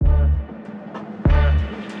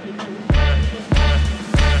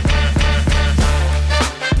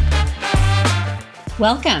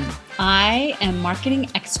Welcome. I am marketing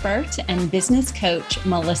expert and business coach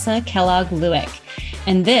Melissa Kellogg Lewick,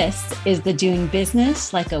 and this is the Doing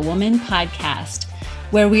Business Like a Woman podcast,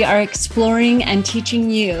 where we are exploring and teaching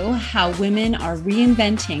you how women are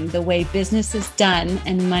reinventing the way business is done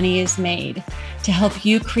and money is made to help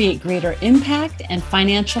you create greater impact and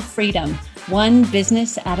financial freedom, one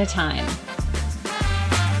business at a time.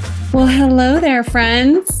 Well, hello there,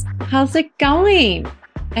 friends. How's it going?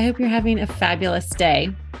 I hope you're having a fabulous day.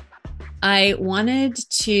 I wanted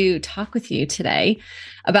to talk with you today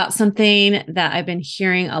about something that I've been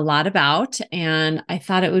hearing a lot about, and I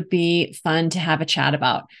thought it would be fun to have a chat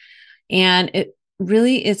about. And it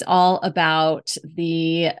really is all about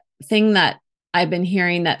the thing that I've been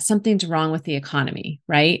hearing, that something's wrong with the economy,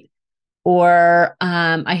 right? Or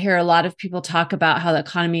I hear a lot of people talk about how the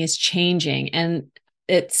economy is changing, and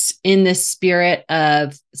it's in this spirit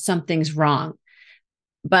of something's wrong.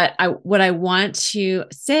 But what I want to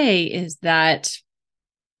say is that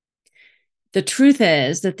the truth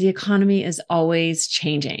is that the economy is always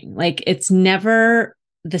changing. Like, it's never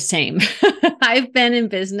the same. I've been in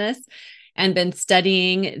business and been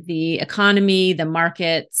studying the economy, the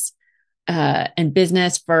markets, and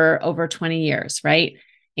business for over 20 years, right?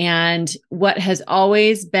 And what has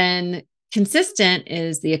always been consistent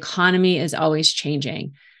is the economy is always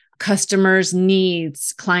changing. Customers'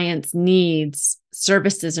 needs, clients' needs,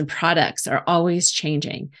 services and products are always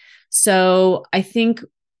changing. So I think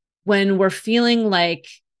when we're feeling like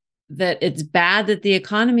that it's bad that the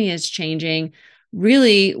economy is changing,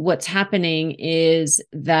 really what's happening is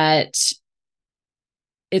that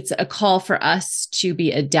it's a call for us to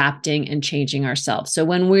be adapting and changing ourselves. So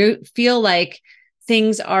when we feel like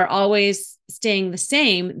things are always staying the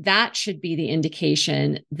same, that should be the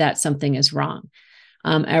indication that something is wrong.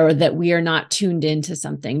 Or that we are not tuned into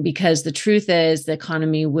something, because the truth is the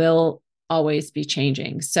economy will always be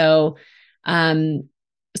changing. So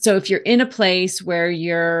if you're in a place where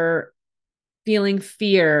you're feeling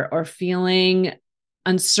fear or feeling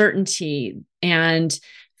uncertainty and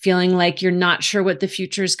feeling like you're not sure what the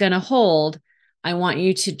future is going to hold, I want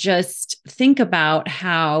you to just think about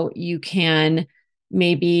how you can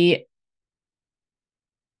maybe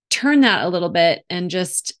turn that a little bit and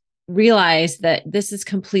just realize that this is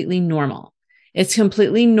completely normal. It's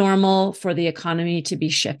completely normal for the economy to be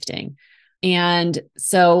shifting. And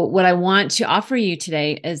so what I want to offer you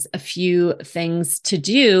today is a few things to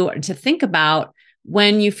do or to think about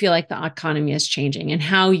when you feel like the economy is changing, and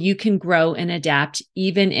how you can grow and adapt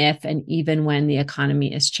even if and even when the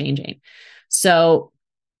economy is changing. So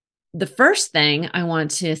the first thing I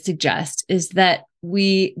want to suggest is that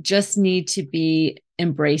we just need to be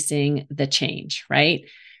embracing the change, right?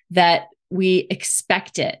 That we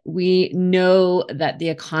expect it. We know that the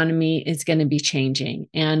economy is going to be changing,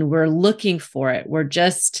 and we're looking for it. We're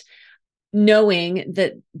just knowing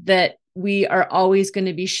that we are always going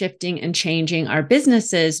to be shifting and changing our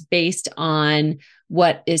businesses based on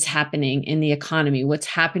what is happening in the economy, what's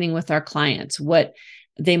happening with our clients, what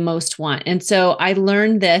they most want. And so I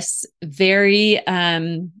learned this very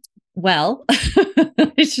well,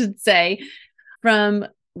 I should say, from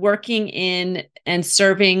working in and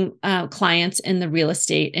serving clients in the real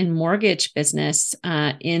estate and mortgage business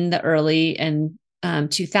in the early and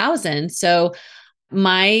 2000s. So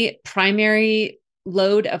my primary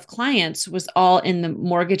load of clients was all in the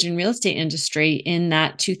mortgage and real estate industry in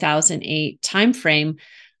that 2008 timeframe,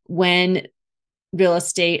 when real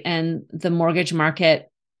estate and the mortgage market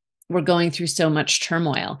were going through so much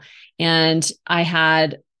turmoil. And I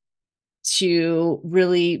had to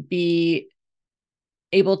really be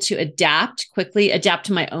able to quickly adapt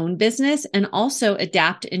to my own business, and also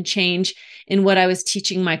adapt and change in what I was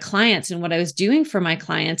teaching my clients and what I was doing for my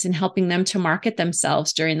clients and helping them to market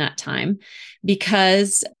themselves during that time,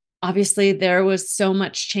 because obviously there was so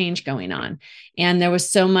much change going on and there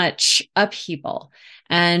was so much upheaval.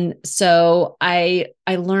 And so I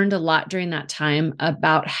learned a lot during that time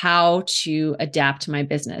about how to adapt to my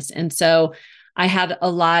business. And so I had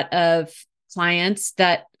a lot of clients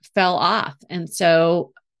that fell off. And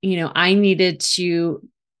so, I needed to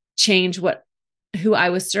change who I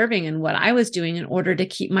was serving and what I was doing in order to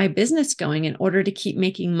keep my business going, in order to keep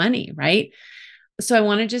making money, right? So I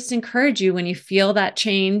want to just encourage you, when you feel that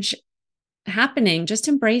change happening, just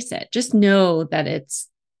embrace it. Just know that it's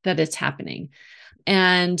happening,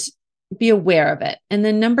 and be aware of it. And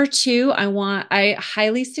then number two, I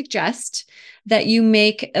highly suggest that you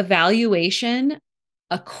make evaluation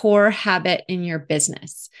a core habit in your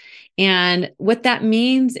business. And what that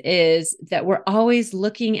means is that we're always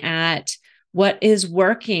looking at what is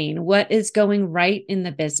working, what is going right in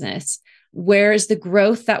the business, Where is the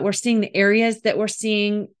growth that we're seeing, the areas that we're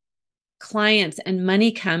seeing clients and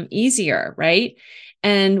money come easier, right?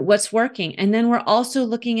 And what's working. And then we're also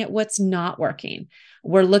looking at what's not working.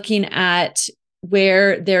 We're looking at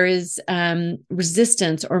where there is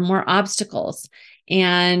resistance or more obstacles.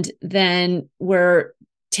 And then we're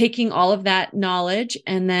taking all of that knowledge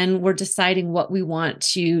and then we're deciding what we want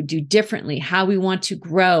to do differently, how we want to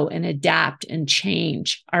grow and adapt and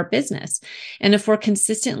change our business. And if we're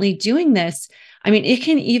consistently doing this, I mean, it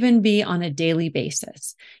can even be on a daily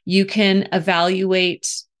basis. You can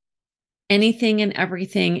evaluate anything and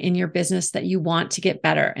everything in your business that you want to get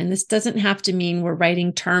better. And this doesn't have to mean we're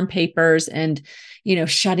writing term papers and,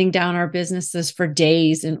 shutting down our businesses for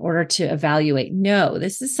days in order to evaluate. No,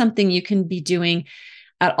 this is something you can be doing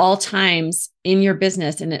at all times in your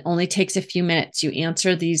business. And it only takes a few minutes. You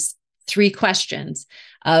answer these 3 questions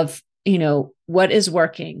of, what is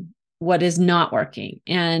working, what is not working,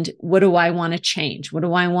 and what do I want to change? What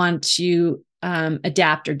do I want to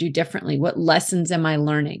adapt or do differently? What lessons am I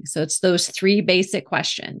learning? So it's those 3 basic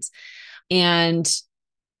questions. And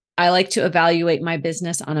I like to evaluate my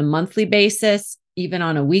business on a monthly basis, even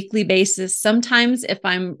on a weekly basis. Sometimes if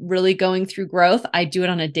I'm really going through growth, I do it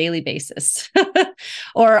on a daily basis,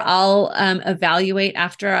 or I'll evaluate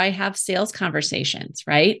after I have sales conversations,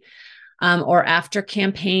 right? Or after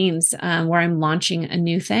campaigns where I'm launching a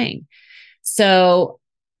new thing. So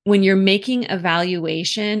when you're making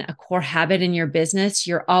evaluation a core habit in your business,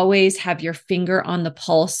 you're always have your finger on the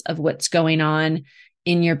pulse of what's going on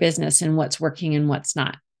in your business and what's working and what's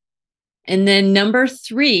not. And then number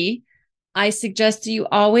 3, I suggest that you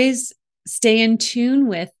always stay in tune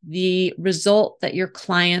with the result that your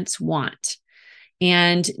clients want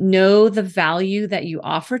and know the value that you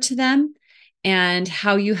offer to them and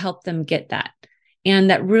how you help them get that. And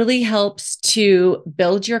that really helps to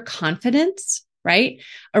build your confidence, right?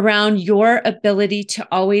 Around your ability to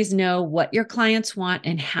always know what your clients want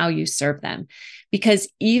and how you serve them. Because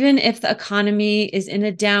even if the economy is in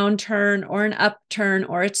a downturn or an upturn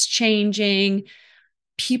or it's changing,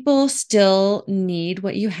 people still need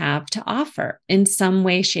what you have to offer in some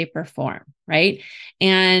way, shape, or form, right?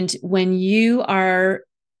 And when you are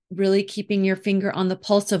really keeping your finger on the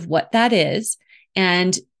pulse of what that is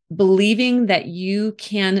and believing that you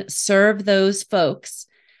can serve those folks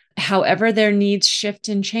however their needs shift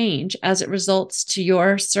and change as it results to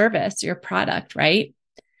your service, your product, right?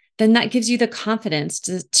 Then that gives you the confidence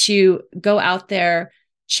to go out there,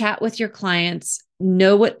 chat with your clients,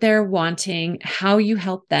 know what they're wanting, how you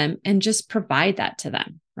help them, and just provide that to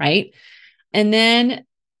them, right? And then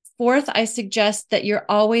 4th, I suggest that you're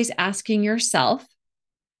always asking yourself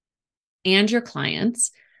and your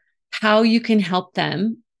clients how you can help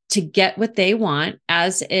them to get what they want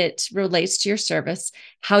as it relates to your service,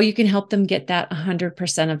 how you can help them get that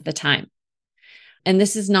 100% of the time. And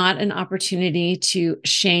this is not an opportunity to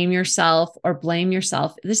shame yourself or blame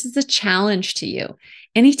yourself. This is a challenge to you.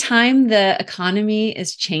 Anytime the economy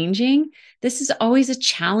is changing, this is always a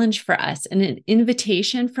challenge for us and an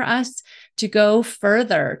invitation for us to go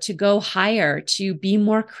further, to go higher, to be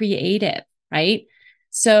more creative, right?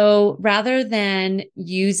 So rather than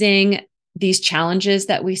using these challenges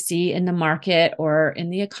that we see in the market or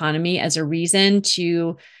in the economy as a reason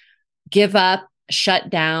to give up, shut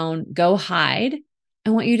down, go hide, I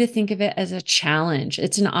want you to think of it as a challenge.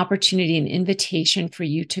 It's an opportunity, an invitation for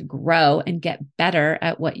you to grow and get better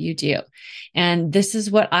at what you do. And this is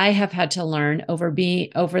what I have had to learn over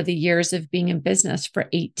the years of being in business for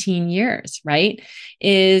 18 years, right?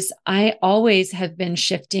 Is I always have been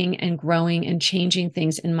shifting and growing and changing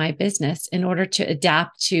things in my business in order to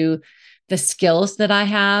adapt to the skills that I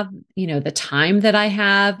have, the time that I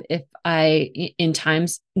have. In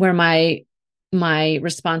times where my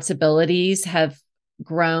responsibilities have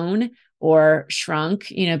grown or shrunk,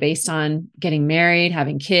 based on getting married,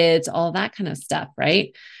 having kids, all that kind of stuff,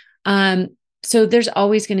 right? So there's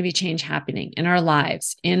always going to be change happening in our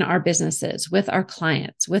lives, in our businesses, with our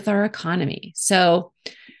clients, with our economy. So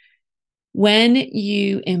when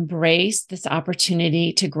you embrace this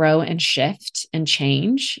opportunity to grow and shift and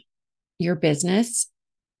change your business,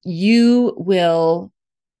 you will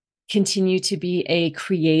continue to be a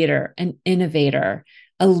creator, an innovator,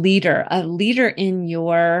 a leader in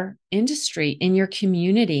your industry, in your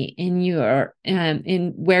community,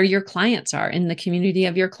 in where your clients are, in the community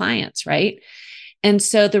of your clients, right? And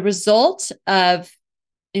so the result of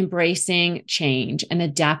embracing change and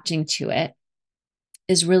adapting to it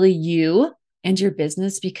is really you and your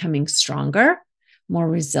business becoming stronger, more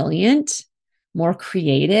resilient, more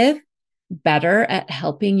creative, better at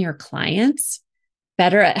helping your clients,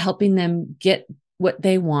 better at helping them get what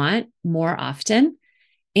they want more often,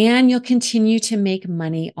 and you'll continue to make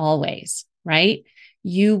money always, right?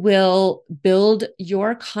 You will build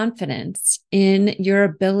your confidence in your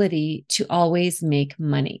ability to always make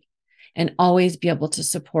money and always be able to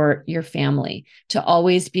support your family, to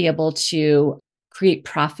always be able to create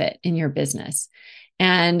profit in your business.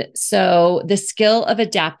 And so the skill of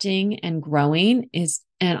adapting and growing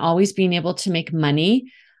and always being able to make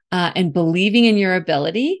money and believing in your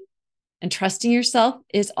ability and trusting yourself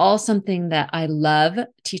is all something that I love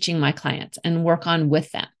teaching my clients and work on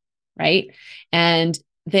with them, right? And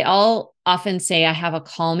they all often say I have a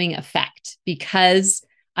calming effect because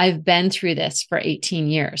I've been through this for 18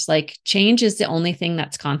 years. Like change is the only thing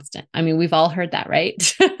that's constant. I mean, we've all heard that, right?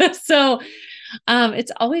 So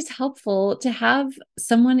it's always helpful to have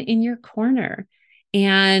someone in your corner.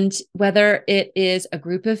 And whether it is a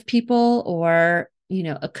group of people or,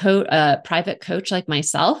 a private coach like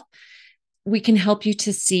myself, we can help you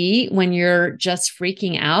to see when you're just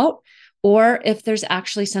freaking out, or if there's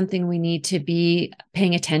actually something we need to be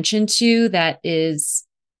paying attention to that is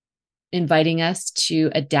inviting us to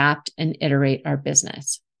adapt and iterate our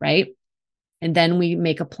business, right? And then we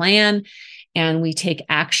make a plan and we take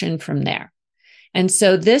action from there. And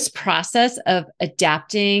so this process of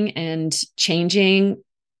adapting and changing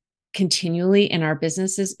continually in our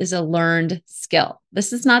businesses is a learned skill.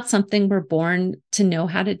 This is not something we're born to know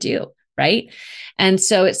how to do, right? And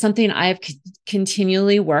so it's something I've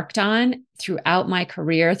continually worked on throughout my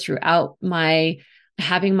career, throughout my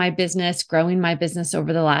having my business, growing my business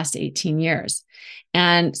over the last 18 years.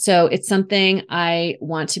 And so it's something I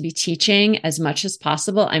want to be teaching as much as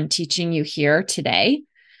possible. I'm teaching you here today.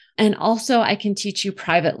 And also I can teach you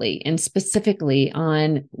privately and specifically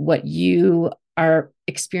on what you are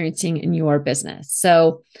experiencing in your business.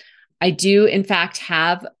 So I do, in fact,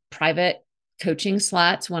 have private coaching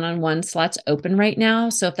slots, one-on-one slots open right now.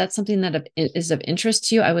 So if that's something that is of interest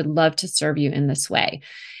to you, I would love to serve you in this way.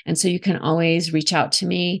 And so you can always reach out to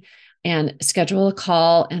me and schedule a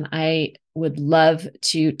call. And I would love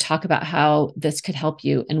to talk about how this could help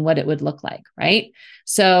you and what it would look like, right?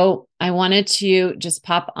 So I wanted to just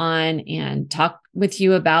pop on and talk with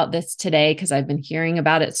you about this today because I've been hearing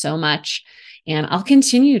about it so much. And I'll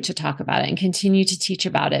continue to talk about it and continue to teach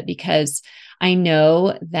about it because I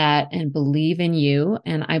know that and believe in you.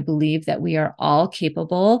 And I believe that we are all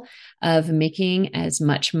capable of making as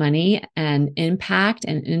much money and impact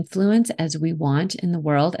and influence as we want in the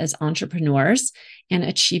world as entrepreneurs and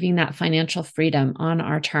achieving that financial freedom on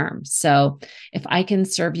our terms. So if I can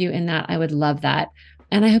serve you in that, I would love that.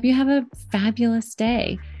 And I hope you have a fabulous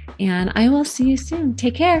day. And I will see you soon.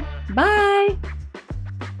 Take care. Bye.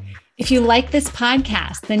 If you like this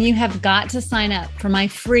podcast, then you have got to sign up for my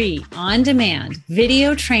free on-demand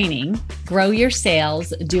video training, Grow Your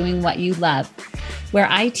Sales Doing What You Love, where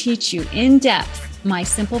I teach you in depth my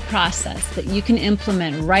simple process that you can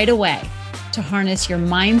implement right away to harness your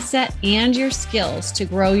mindset and your skills to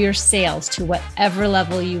grow your sales to whatever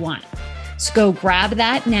level you want. So go grab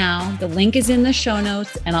that now. The link is in the show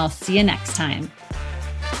notes, and I'll see you next time.